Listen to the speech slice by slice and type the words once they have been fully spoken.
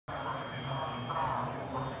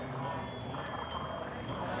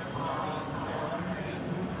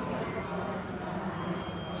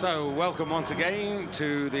So welcome once again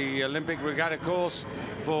to the Olympic regatta course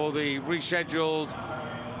for the rescheduled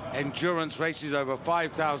endurance races over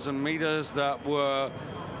 5,000 meters that were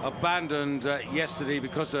abandoned yesterday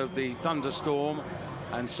because of the thunderstorm.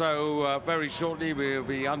 And so very shortly we'll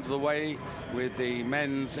be under the way with the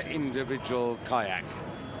men's individual kayak.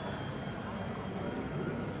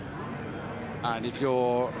 And if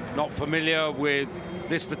you're not familiar with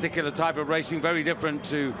this particular type of racing, very different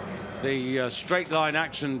to the straight line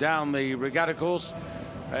action down the regatta course.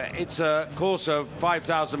 It's a course of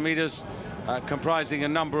 5,000 meters comprising a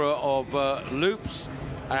number of loops,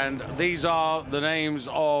 and these are the names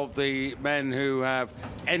of the men who have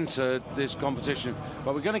entered this competition.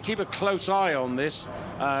 But we're going to keep a close eye on this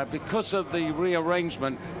because of the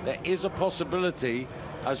rearrangement. There is a possibility,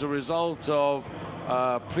 as a result of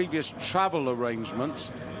previous travel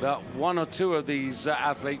arrangements, that one or two of these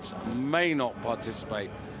athletes may not participate.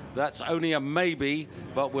 That's only a maybe,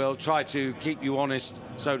 but we'll try to keep you honest,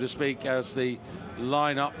 so to speak, as they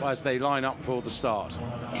line up for the start.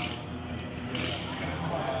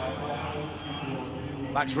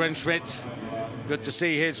 Max Rentschmidt, good to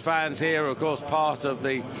see his fans here, of course, part of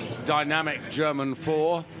the dynamic German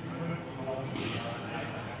four.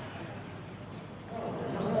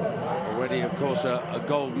 Already, of course, a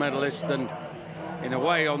gold medalist, and in a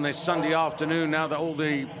way on this Sunday afternoon, now that all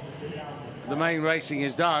the main racing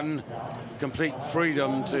is done, complete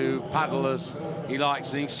freedom to paddle as he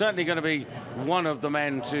likes. And he's certainly going to be one of the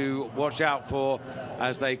men to watch out for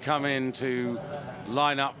as they come in to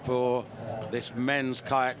line up for this men's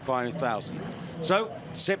kayak 5,000. So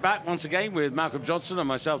sit back once again with Malcolm Johnson and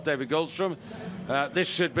myself, David Goldstrom. This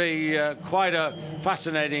should be quite a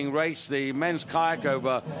fascinating race. The men's kayak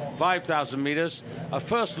over 5,000 meters, a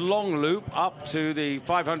first long loop up to the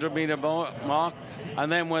 500 meter mark, and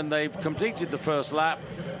then when they've completed the first lap,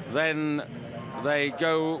 then they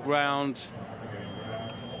go round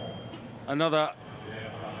another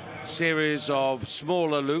series of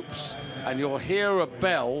smaller loops, and you'll hear a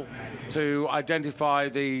bell to identify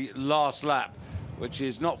the last lap, which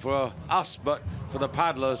is not for us but for the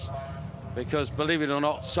paddlers, because believe it or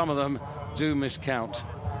not, some of them do miscount.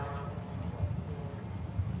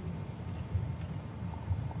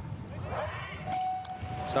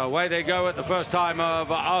 So away they go at the first time of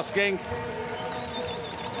asking.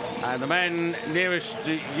 And the men nearest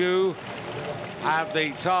to you have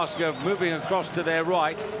the task of moving across to their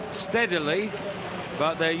right steadily,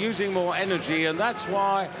 but they're using more energy, and that's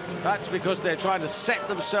because they're trying to set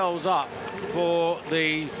themselves up for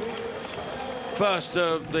the first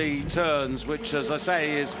of the turns, which, as I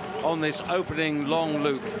say, is on this opening long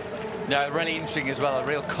loop. Yeah, really interesting as well, a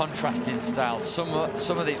real contrasting style. Some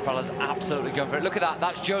of these paddlers absolutely go for it. Look at that,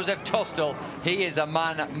 that's Joseph Tostel. He is a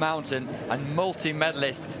man at mountain and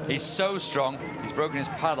multi-medalist. He's so strong, he's broken his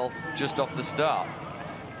paddle just off the start.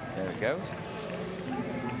 There it goes.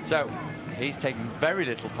 So, he's taken very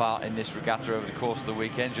little part in this regatta over the course of the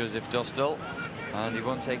weekend, Joseph Tostel, and he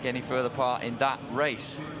won't take any further part in that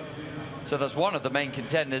race. So there's one of the main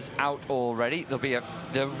contenders out already.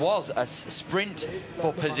 There was a sprint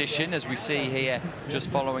for position, as we see here,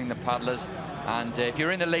 just following the paddlers. And if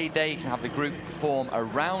you're in the lead there, you can have the group form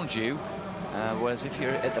around you. Whereas if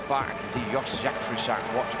you're at the back, you see Jos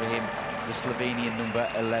Jakrusak, watch for him, the Slovenian number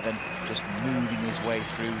 11, just moving his way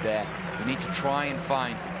through there. You need to try and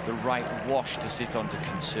find the right wash to sit on to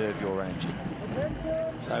conserve your energy.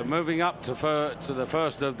 So moving up to the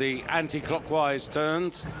first of the anti-clockwise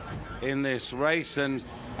turns in this race, and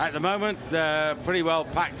at the moment they're pretty well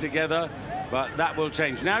packed together, but that will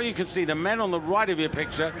change. Now you can see the men on the right of your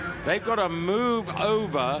picture, they've got to move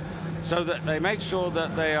over so that they make sure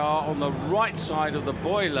that they are on the right side of the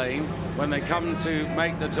buoy lane when they come to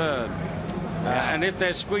make the turn. And if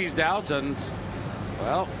they're squeezed out, and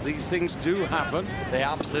well, these things do happen. They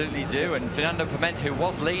absolutely do. And Fernando Pimenta, who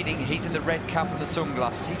was leading, he's in the red cap and the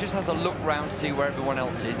sunglasses. He just has a look round to see where everyone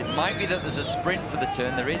else is. It might be that there's a sprint for the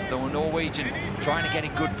turn. There is, the Norwegian trying to get a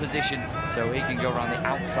good position so he can go around the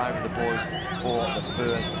outside of the boys for the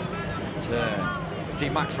first turn. See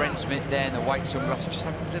Max Rentschmidt there in the white sunglasses, just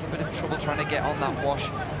having a little bit of trouble trying to get on that wash.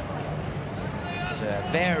 But,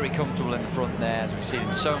 very comfortable in the front there, as we've seen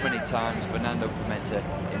him so many times. Fernando Pimenta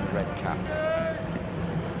in the red cap.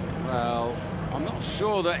 Well, I'm not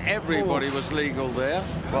sure that everybody was legal there.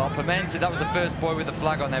 Well, Pimenta, that was the first boy with the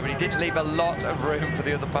flag on there, but he didn't leave a lot of room for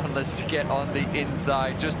the other paddlers to get on the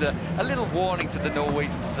inside. Just a little warning to the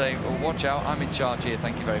Norwegian to say, well, watch out, I'm in charge here,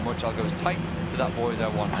 thank you very much. I'll go as tight to that boy as I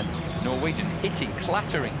want. And the Norwegian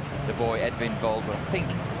clattering the boy, Edvin Vold, but I think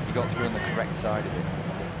he got through on the correct side of it.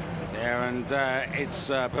 Yeah, and it's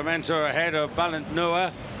Pimenta ahead of Balint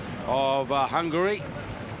Noah of Hungary.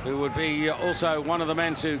 who would be also one of the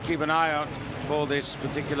men to keep an eye out for this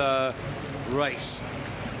particular race.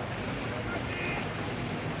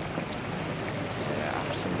 Yeah,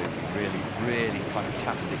 absolutely, really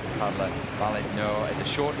fantastic paddler, Balint at the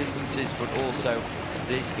short distances, but also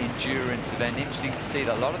this endurance event. Interesting to see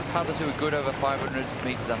that a lot of the paddlers who are good over 500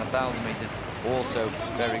 meters and 1,000 meters also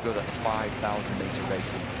very good at the 5,000 meter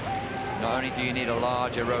racing. Not only do you need a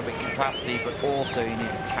large aerobic capacity, but also you need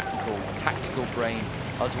a tactical brain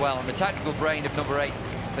as well. And the tactical brain of number 8,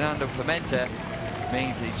 Fernando Pimenta,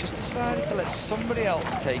 means that he's just decided to let somebody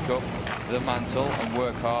else take up the mantle and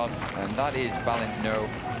work hard, and that is Balint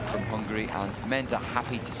from Hungary. And Pimenta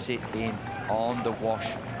happy to sit in on the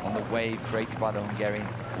wash, on the wave created by the Hungarian,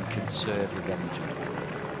 and conserve his energy.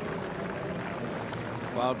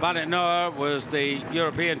 Well, Balint was the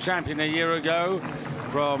European champion a year ago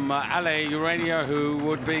from Ale Urania, who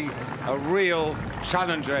would be a real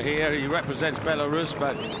challenger here. He represents Belarus,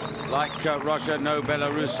 but like Russia, no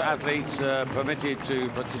Belarus athletes permitted to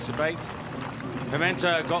participate.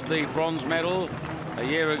 Pimenta got the bronze medal a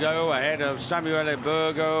year ago ahead of Samuele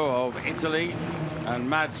Burgo of Italy and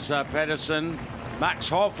Mads Pedersen. Max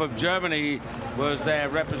Hoff of Germany was their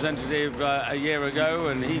representative a year ago,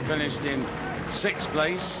 and he finished in 6th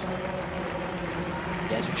place.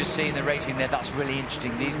 Yes, we've just seen the racing there. That's really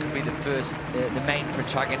interesting. These could be the first, the main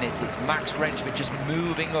protagonists. It's Max Rentschmidt just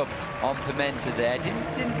moving up on Pimenta there.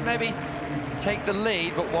 Didn't maybe take the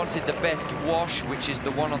lead, but wanted the best wash, which is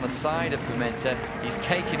the one on the side of Pimenta. He's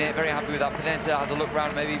taking it, very happy with that. Pimenta has a look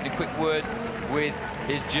round, maybe even a quick word with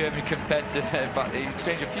his German competitor. In fact, they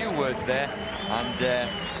exchanged a few words there, and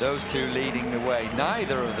those two leading the way.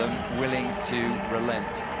 Neither of them willing to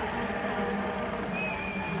relent.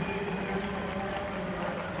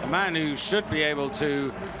 A man who should be able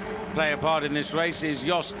to play a part in this race is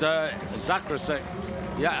Jost Jakrasek,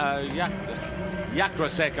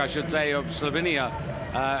 I should say, of Slovenia,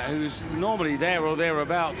 who's normally there or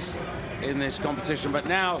thereabouts in this competition, but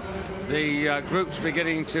now the group's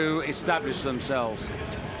beginning to establish themselves.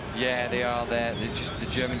 Yeah, they are there. They're just the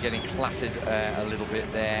German getting clattered a little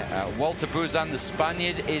bit there. Walter Bouzan, the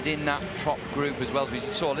Spaniard, is in that top group as well. As we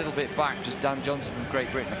saw a little bit back, just Dan Johnson from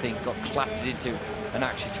Great Britain, I think, got clattered into and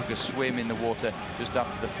actually took a swim in the water just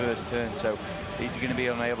after the first turn. So he's going to be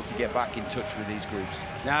unable to get back in touch with these groups.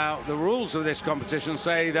 Now, the rules of this competition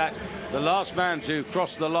say that the last man to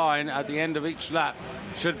cross the line at the end of each lap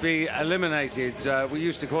should be eliminated. We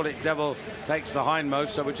used to call it devil takes the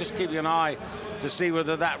hindmost, so we're just keeping an eye to see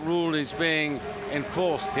whether that rule is being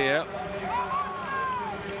enforced here.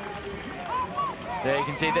 There you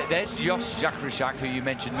can see that there's Jost Jakrasek, who you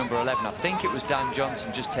mentioned, number 11. I think it was Dan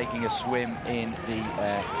Johnson just taking a swim in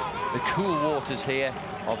the cool waters here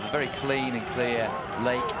of the very clean and clear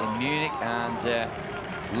lake in Munich. And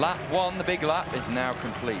lap 1, the big lap, is now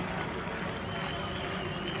complete.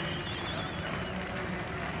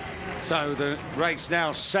 So the race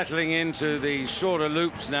now settling into the shorter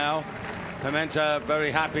loops now. Pimenta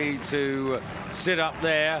very happy to sit up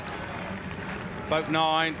there. Boat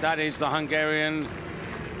 9, that is the Hungarian,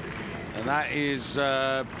 and that is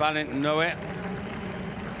Balint.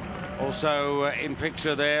 Also in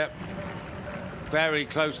picture there, very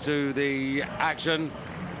close to the action.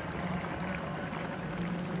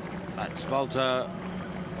 That's Walter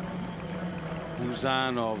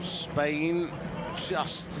Bouzan of Spain.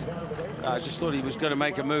 I just thought he was going to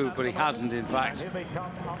make a move, but he hasn't, in fact.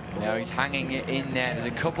 No, he's hanging it in there. There's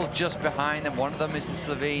a couple just behind them. One of them is the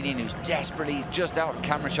Slovenian, who's desperately, he's just out of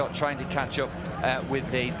camera shot trying to catch up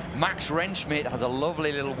with these. Max Rentschmidt has a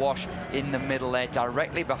lovely little wash in the middle there,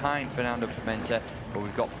 directly behind Fernando Pimenta. But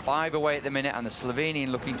we've got 5 away at the minute, and the Slovenian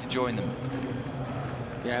looking to join them.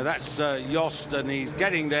 Yeah, that's Jost, and he's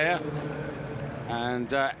getting there.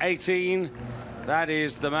 And 18. That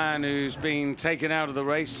is the man who's been taken out of the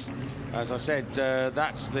race. As I said,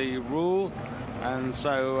 that's the rule. And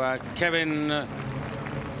so Kevin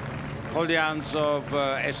Holjans of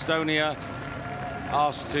Estonia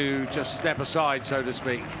asked to just step aside, so to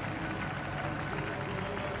speak.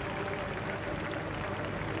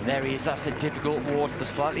 There he is. That's the difficult water, the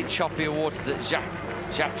slightly choppier waters that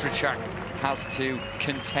Jakrasek has to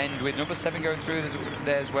contend with. Number 7 going through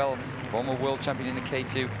there as well. Former world champion in the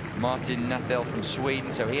K2, Martin Nathel from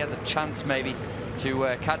Sweden. So he has a chance maybe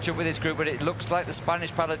to catch up with this group, but it looks like the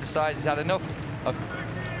Spanish paddler decides he's had enough of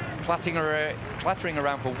clattering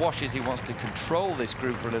around for washes. He wants to control this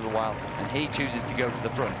group for a little while, and he chooses to go to the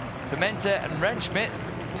front. Pimenta and Rentschmidt,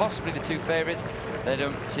 possibly the 2 favourites. They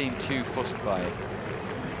don't seem too fussed by it.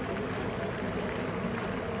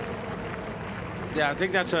 Yeah, I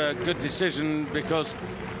think that's a good decision, because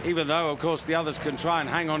even though, of course, the others can try and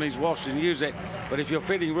hang on his wash and use it, but if you're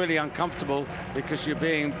feeling really uncomfortable because you're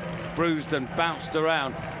being bruised and bounced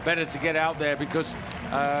around, better to get out there, because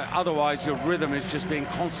otherwise your rhythm is just being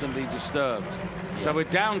constantly disturbed. Yeah. So we're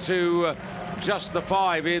down to just the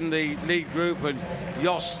 5 in the lead group, and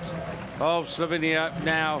Jost of Slovenia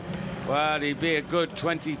now, well, he'd be a good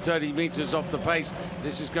 20-30 meters off the pace.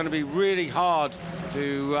 This is going to be really hard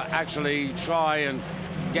to actually try and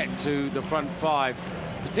get to the front 5,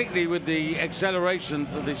 particularly with the acceleration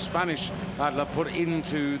that the Spanish paddler put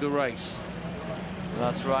into the race.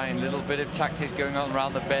 That's right, a little bit of tactics going on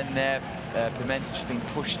around the bend there. Pimenta just being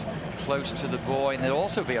pushed close to the buoy, and there'll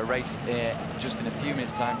also be a race just in a few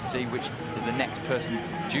minutes' time to see which is the next person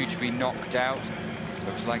due to be knocked out.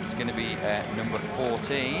 Looks like it's going to be number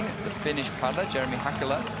 14, the Finnish paddler, Jeremy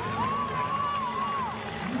Hakala.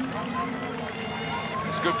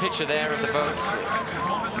 It's a good picture there of the boats.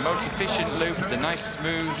 The most efficient loop is a nice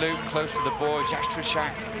smooth loop close to the buoy.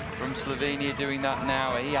 Jastrashak from Slovenia doing that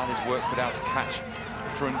now. He had his work cut out to catch the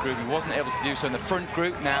front group. He wasn't able to do so in the front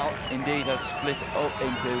group now. Indeed has split up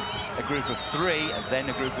into a group of 3 and then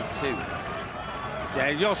a group of 2.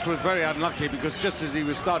 Yeah, Jost was very unlucky, because just as he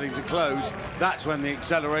was starting to close, that's when the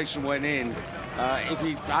acceleration went in. If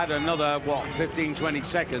he had another, what, 15-20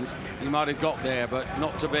 seconds, he might have got there, but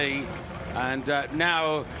not to be. And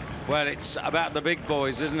now, well, it's about the big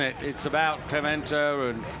boys, isn't it? It's about Pimenta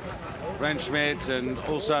and Rentschmidt, and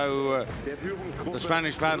also the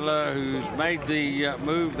Spanish paddler who's made the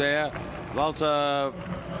move there, Walter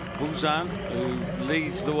BOUZAN, who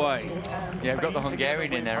leads the way. Yeah, we've got the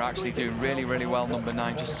Hungarian in there actually doing really, really well, number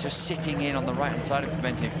 9, just sitting in on the right-hand side of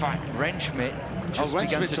Pimenta. In fact, Rentschmidt just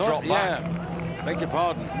began to drop back. Yeah, beg your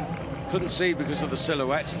pardon. Couldn't see because of the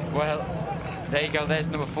silhouette. Well, there you go, there's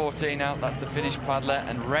number 14 out, that's the Finnish paddler.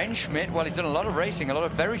 And Rentschmidt, well, he's done a lot of racing, a lot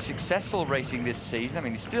of very successful racing this season. I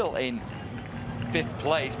mean, he's still in 5th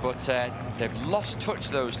place, but they've lost touch,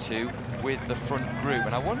 those two, with the front group.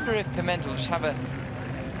 And I wonder if Pimenta will just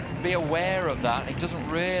be aware of that. He doesn't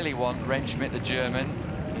really want Rentschmidt, the German.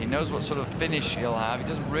 He knows what sort of finish he'll have. He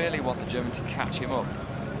doesn't really want the German to catch him up.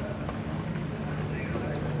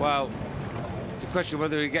 Well, it's a question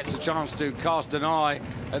whether he gets a chance to cast an eye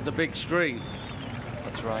at the big screen.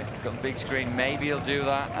 That's right, he's got the big screen. Maybe he'll do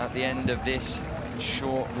that at the end of this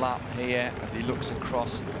short lap here as he looks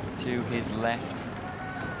across to his left.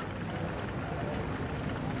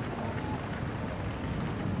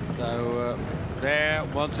 So there,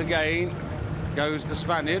 once again, goes the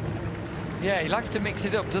Spaniard. Yeah, he likes to mix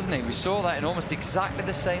it up, doesn't he? We saw that in almost exactly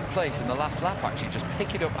the same place in the last lap, actually. Just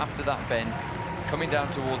pick it up after that bend, coming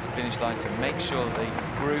down towards the finish line to make sure that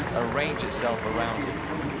the group arrange itself around him.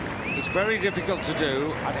 It's very difficult to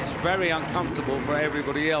do, and it's very uncomfortable for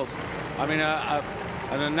everybody else. I mean,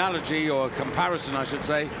 an analogy, or a comparison, I should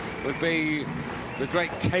say, would be the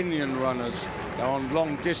great Kenyan runners on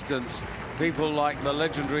long distance. People like the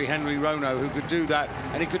legendary Henry Rono, who could do that,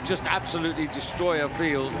 and he could just absolutely destroy a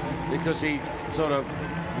field because he sort of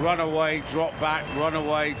run away, drop back, run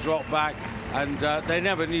away, drop back, and they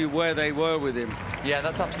never knew where they were with him. Yeah,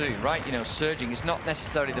 that's absolutely right. You know, surging is not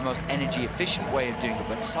necessarily the most energy efficient way of doing it,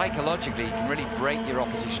 but psychologically you can really break your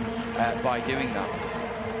opposition by doing that.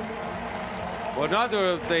 Well, neither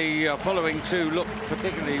of the following two look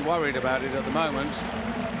particularly worried about it at the moment.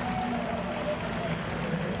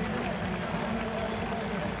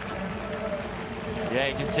 Yeah,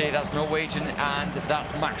 you can see that's Norwegian, and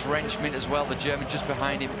that's Max Rentschmidt as well, the German just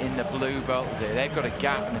behind him in the blue belt. They've got a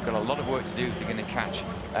gap, and they've got a lot of work to do if they're going to catch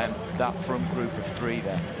that front group of 3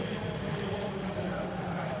 there.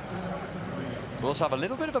 We'll also have a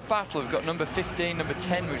little bit of a battle. We've got number 15, number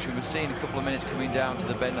 10, which we were seeing a couple of minutes coming down to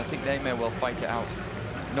the bend. I think they may well fight it out,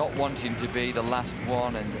 not wanting to be the last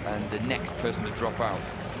one and the next person to drop out.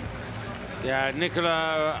 Yeah,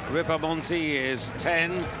 Nicola Ripamonti is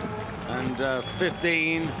 10. And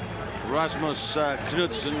 15, Rasmus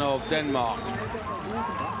Knudsen of Denmark.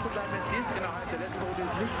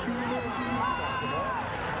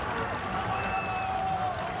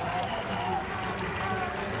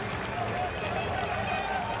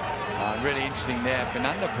 Really interesting there.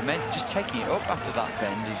 Fernando Pimenta just taking it up after that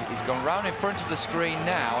bend. He's gone round in front of the screen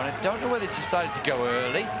now, and I don't know whether he's decided to go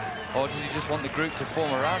early or does he just want the group to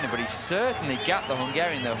form around him, but he certainly gapped the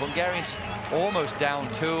Hungarian there. Hungarian's almost down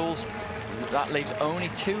tools. That leaves only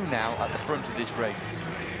 2 now at the front of this race.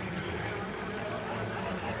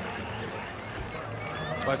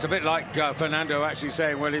 Well, it's a bit like Fernando actually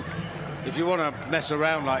saying, well, if you want to mess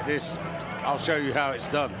around like this, I'll show you how it's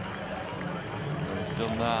done. He's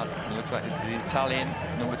done that. It looks like it's the Italian,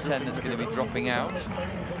 number 10, that's going to be dropping out.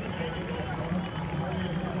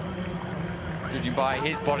 Judging by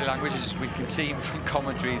his body language, as we can see from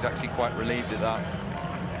commentary, he's actually quite relieved at that.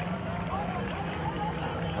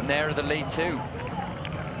 And there are the lead two.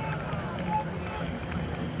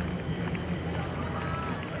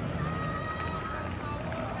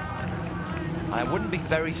 I wouldn't be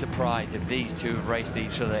very surprised if these two have raced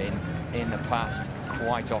each other in the past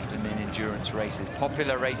quite often in endurance races.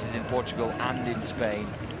 Popular races in Portugal and in Spain.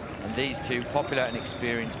 And these two, popular and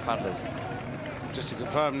experienced paddlers. Just to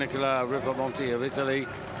confirm, Nicola Ripamonti of Italy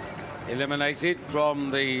eliminated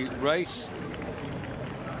from the race.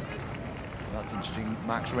 That's interesting.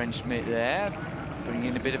 Max Rentschmidt there, putting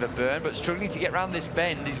in a bit of a burn, but struggling to get around this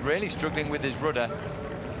bend. He's really struggling with his rudder.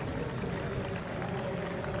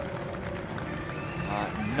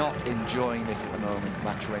 Not enjoying this at the moment,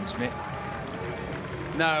 Max Rentschmidt.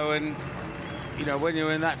 No, and, you know, when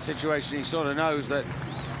you're in that situation, he sort of knows that,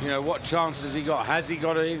 you know, what chance has he got? Has he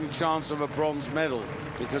got any chance of a bronze medal?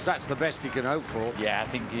 Because that's the best he can hope for. Yeah, I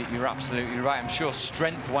think you're absolutely right. I'm sure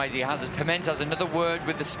strength-wise he has. As Pimenta has another word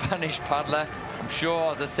with the Spanish paddler. I'm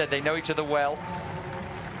sure, as I said, they know each other well.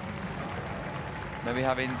 Maybe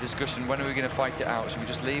having discussion, when are we going to fight it out? Should we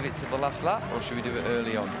just leave it to the last lap, or should we do it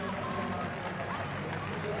early on?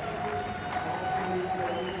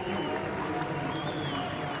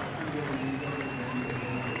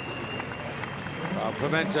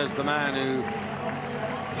 Pimenta's the man who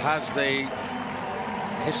has the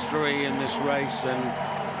history in this race, and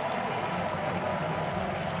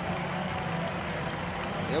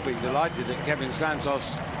he'll be delighted that Kevin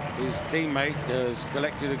Santos, his teammate, has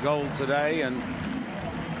collected a gold today, and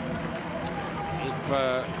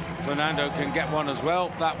if Fernando can get one as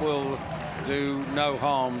well, that will do no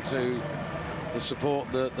harm to the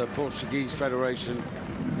support that the Portuguese Federation.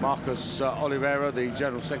 Marcos Oliveira, the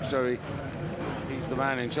General Secretary, he's the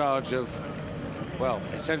man in charge of, well,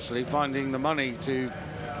 essentially finding the money to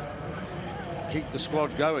keep the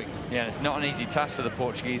squad going. Yeah, it's not an easy task for the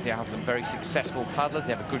Portuguese. They have some very successful paddlers.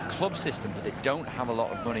 They have a good club system, but they don't have a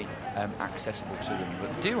lot of money accessible to them.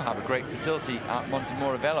 But they do have a great facility at Monte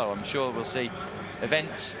Moravello. I'm sure we'll see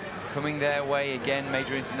events coming their way again,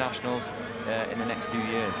 major internationals in the next few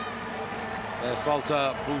years. There's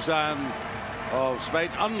Walter BOUZAN of Spain.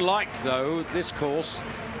 Unlike, though, this course,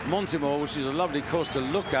 Montemor, which is a lovely course to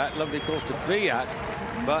look at, lovely course to be at,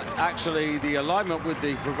 but actually the alignment with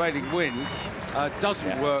the prevailing wind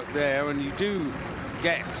doesn't work there, and you do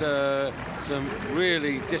get some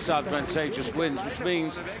really disadvantageous winds, which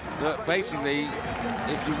means that basically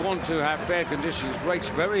if you want to have fair conditions, race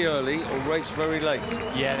very early or race very late.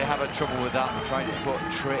 Yeah, they have a trouble with that. They're trying to put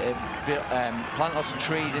plant lots of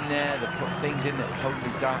trees in there. They put things in that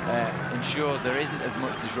hopefully ensures there isn't as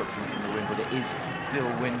much disruption from the wind, but it is still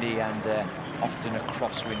windy and often a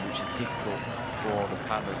crosswind, which is difficult for the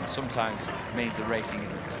paddlers, and sometimes means the racing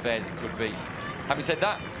isn't as fair as it could be. Having said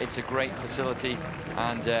that, it's a great facility,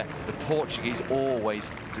 and the Portuguese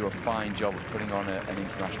always do a fine job of putting on an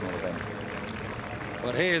international event.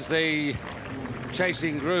 Well, here's the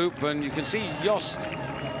chasing group, and you can see Jost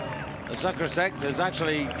Zakrasek has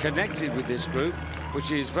actually connected with this group, which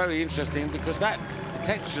is very interesting because that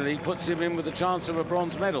potentially puts him in with a chance of a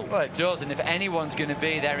bronze medal. Well, it does, and if anyone's going to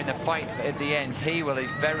be there in the fight at the end, he will.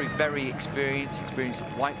 He's very, very experienced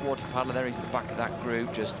whitewater paddler there. He's at the back of that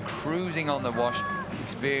group, just cruising on the wash,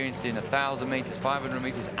 experienced in 1,000 meters, 500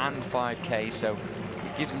 meters, and 5K. So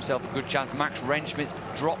he gives himself a good chance. Max Rentschmidt's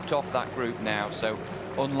dropped off that group now, so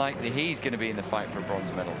unlikely he's going to be in the fight for a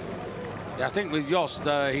bronze medal. Yeah, I think with Jost,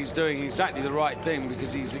 he's doing exactly the right thing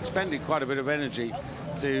because he's expended quite a bit of energy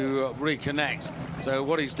to reconnect. So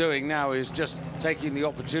what he's doing now is just taking the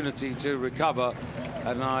opportunity to recover,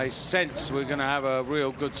 and I sense we're going to have a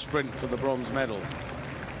real good sprint for the bronze medal.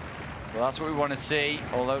 Well, that's what we want to see.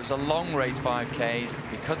 Although it's a long race, 5Ks,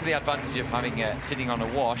 because of the advantage of having sitting on a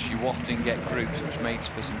wash, you often get groups, which makes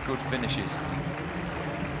for some good finishes.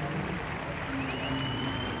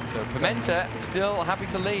 So Pimenta still happy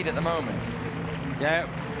to lead at the moment. Yeah,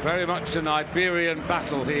 very much an Iberian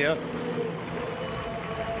battle here.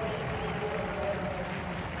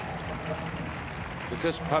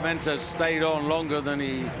 Because Pimenta stayed on longer than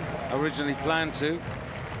he originally planned to.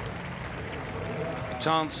 A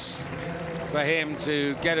chance for him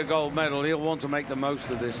to get a gold medal. He'll want to make the most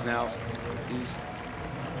of this now. He's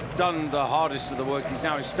done the hardest of the work. He's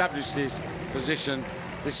now established his position.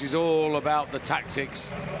 This is all about the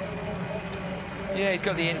tactics. Yeah, he's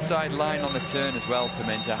got the inside line on the turn as well,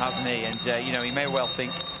 Pimenta, hasn't he? And you know, he may well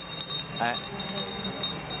think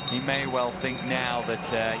now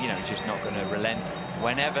that you know, he's just not going to relent.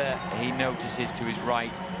 Whenever he notices to his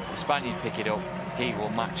right the Spaniard pick it up, he will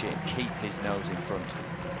match it and keep his nose in front.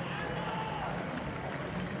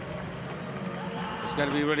 It's going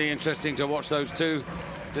to be really interesting to watch those two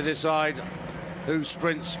to decide who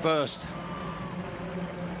sprints first.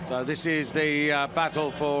 So this is the battle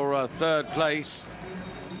for third place.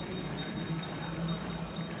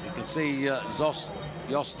 You can see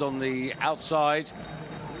Jost on the outside,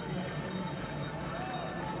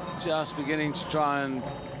 just beginning to try and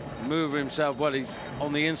move himself. Well, he's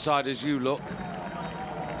on the inside as you look.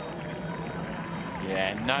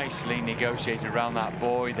 Yeah, nicely negotiated around that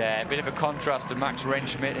buoy there. A bit of a contrast to Max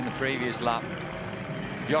Rentschmidt in the previous lap.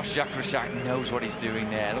 Jos Jakrzyk knows what he's doing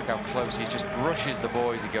there. Look how close he just brushes the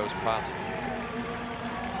buoy as he goes past.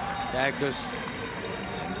 Yeah,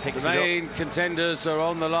 because the main contenders are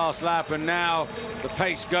on the last lap, and now the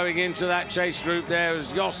pace going into that chase group there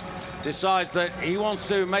as Jost decides that he wants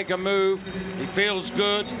to make a move. He feels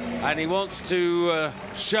good, and he wants to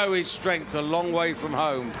show his strength a long way from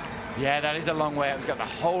home. Yeah, that is a long way. We've got the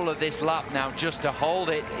whole of this lap now just to hold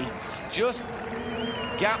it. He's just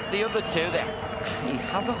gapped the other two there. He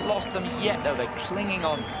hasn't lost them yet, though. They're clinging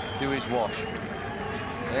on to his wash.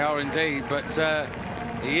 They are indeed, but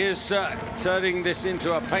he is turning this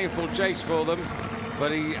into a painful chase for them.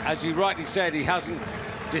 But he, as you rightly said, he hasn't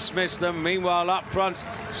dismissed them. Meanwhile, up front,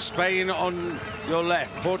 Spain on your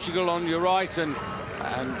left, Portugal on your right, and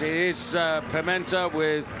it is Pimenta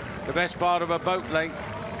with the best part of a boat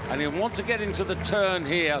length. And he'll want to get into the turn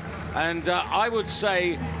here, and I would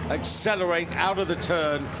say accelerate out of the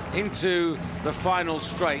turn into the final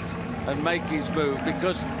straight and make his move,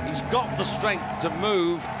 because he's got the strength to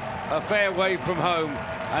move a fair way from home.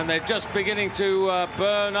 And they're just beginning to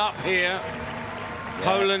burn up here. Yeah.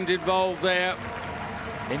 Poland involved there.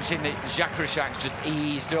 Interesting that Jakrzyk just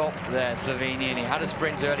eased up there, Slovenian. He had a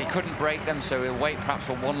sprint early, couldn't break them, so he'll wait perhaps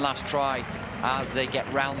for one last try as they get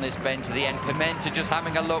round this bend to the end. Pimenta just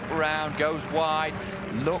having a look round, goes wide,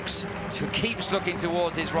 keeps looking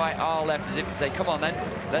towards his right, our left, as if to say, come on then,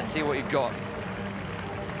 let's see what you've got.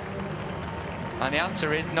 And the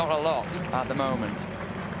answer is not a lot at the moment.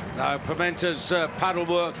 No, Pimenta's paddle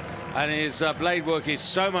work and his blade work is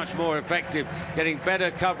so much more effective, getting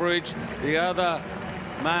better coverage. The other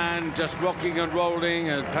man just rocking and rolling,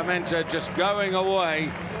 and Pimenta just going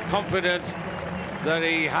away, confident that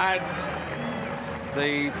he had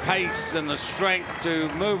the pace and the strength to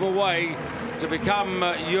move away to become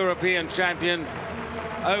European champion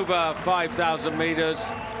over 5,000 meters.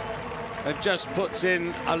 It just puts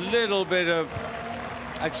in a little bit of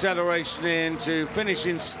acceleration in to finish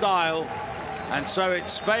in style. And so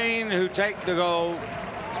it's Spain who take the gold,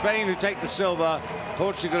 Spain who take the silver,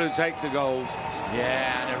 Portugal who take the gold.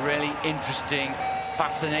 Yeah, and a really interesting,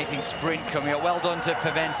 fascinating sprint coming up. Well done to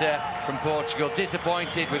Pimenta from Portugal.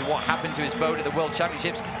 Disappointed with what happened to his boat at the World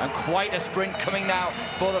Championships, and quite a sprint coming now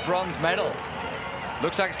for the bronze medal.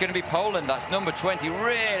 Looks like it's going to be Poland. That's number 20,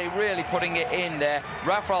 really putting it in there.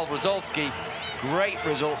 RAFAL ROSOLSKI, great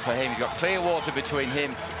result for him. He's got clear water between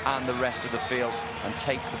him and the rest of the field and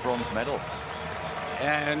takes the bronze medal.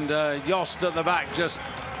 And Jost at the back just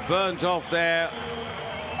burnt off there.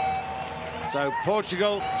 So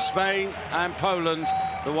Portugal, Spain and Poland,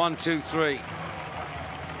 the 1, 2, 3.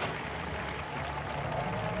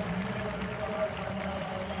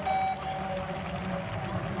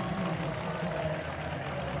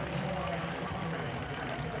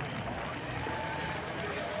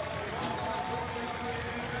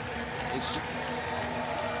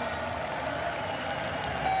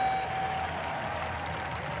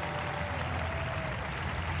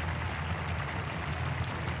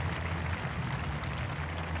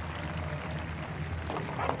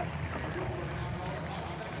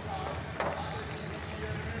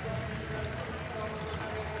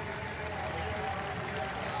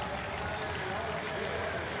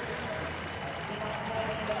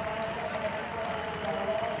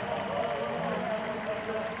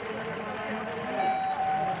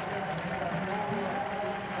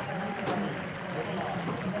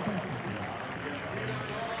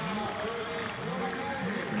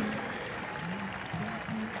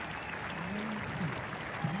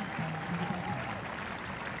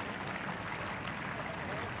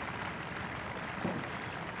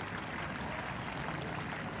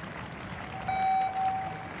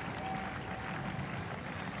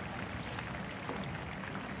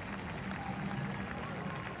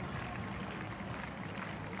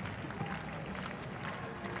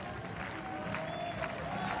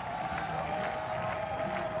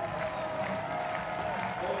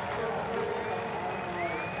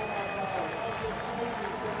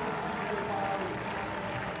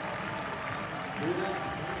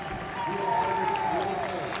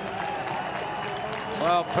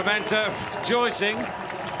 Well, Pimenta rejoicing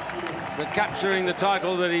capturing the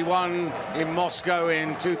title that he won in Moscow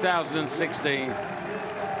in 2016. Yeah,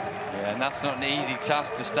 and that's not an easy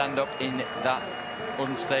task to stand up in that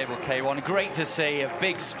unstable K1. Great to see a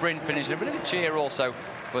big sprint finish, and a bit of a cheer also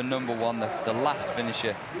for number one, the last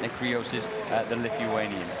finisher, Nekriosis, the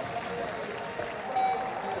Lithuanian.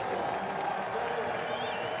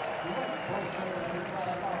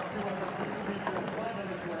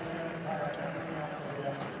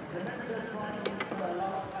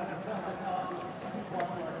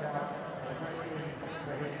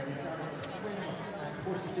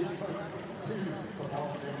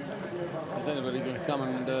 Is anybody going to come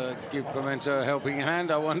and give Pimenta a helping hand,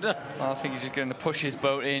 I wonder? I think he's just going to push his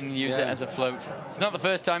boat in, use it as a float. It's not the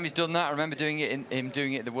first time he's done that. I remember doing it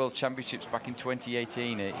at the World Championships back in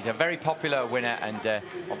 2018. He's a very popular winner and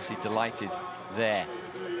obviously delighted there.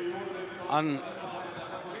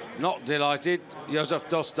 Not delighted, Josef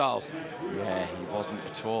Dostal. Yeah, he wasn't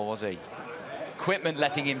at all, was he? Equipment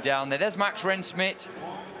letting him down there. There's Max Rensmit.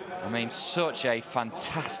 I mean, such a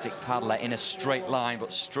fantastic paddler in a straight line,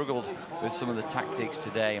 but struggled with some of the tactics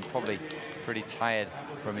today and probably pretty tired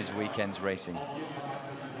from his weekend's racing.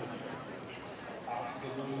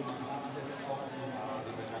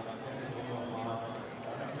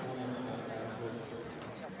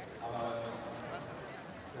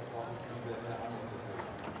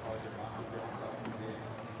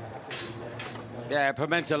 Yeah,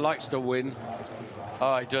 Pimenta likes to win.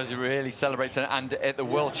 Oh, he does. He really celebrates. And at the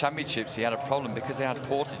World Championships, he had a problem because they had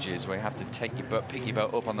portages where you have to take your boat, pick your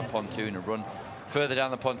boat up on the pontoon and run further down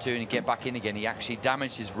the pontoon and get back in again. He actually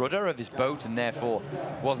damaged his rudder of his boat and therefore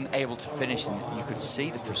wasn't able to finish. And you could see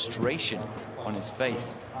the frustration on his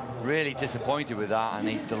face. Really disappointed with that, and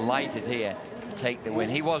he's delighted here to take the win.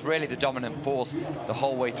 He was really the dominant force the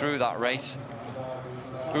whole way through that race.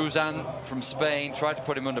 BOUZAN from Spain tried to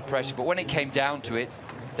put him under pressure, but when it came down to it,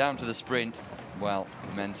 down to the sprint, well,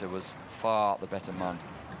 Pimenta was far the better man.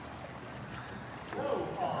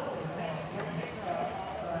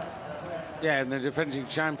 Yeah, and the defending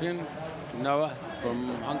champion, Noah from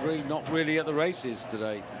Hungary, not really at the races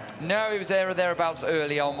today. No, he was there or thereabouts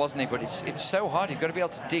early on, wasn't he? But it's so hard. You've got to be able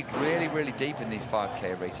to dig really, really deep in these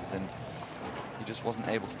 5K races, and he just wasn't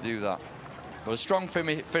able to do that. But a strong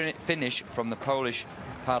finish from the Polish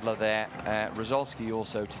paddler there. ROSOLSKI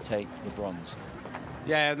also to take the bronze.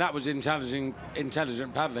 Yeah, and that was intelligent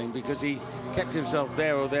paddling because he kept himself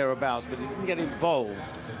there or thereabouts, but he didn't get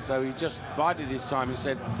involved. So he just bided his time and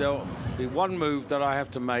said, there'll be one move that I have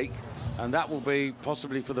to make, and that will be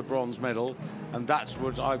possibly for the bronze medal, and that's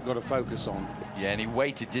what I've got to focus on. Yeah, and he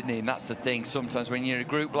waited, didn't he? And that's the thing. Sometimes when you're in a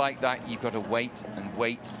group like that, you've got to wait and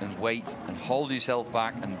wait and wait and hold yourself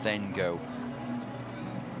back and then go.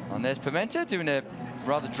 And there's Pimenta doing a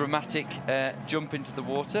rather dramatic jump into the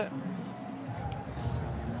water.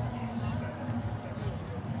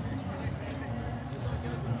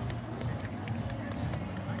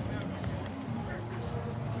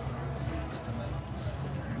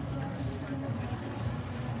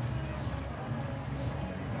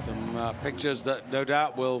 Some pictures that no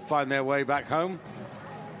doubt will find their way back home.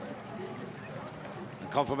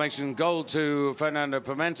 Confirmation gold to Fernando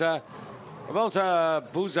Pimenta. Volta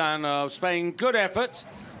BOUZAN of Spain, good effort.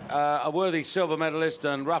 A worthy silver medalist,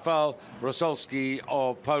 and RAFAL ROSOLSKI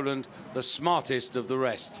of Poland, the smartest of the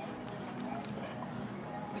rest.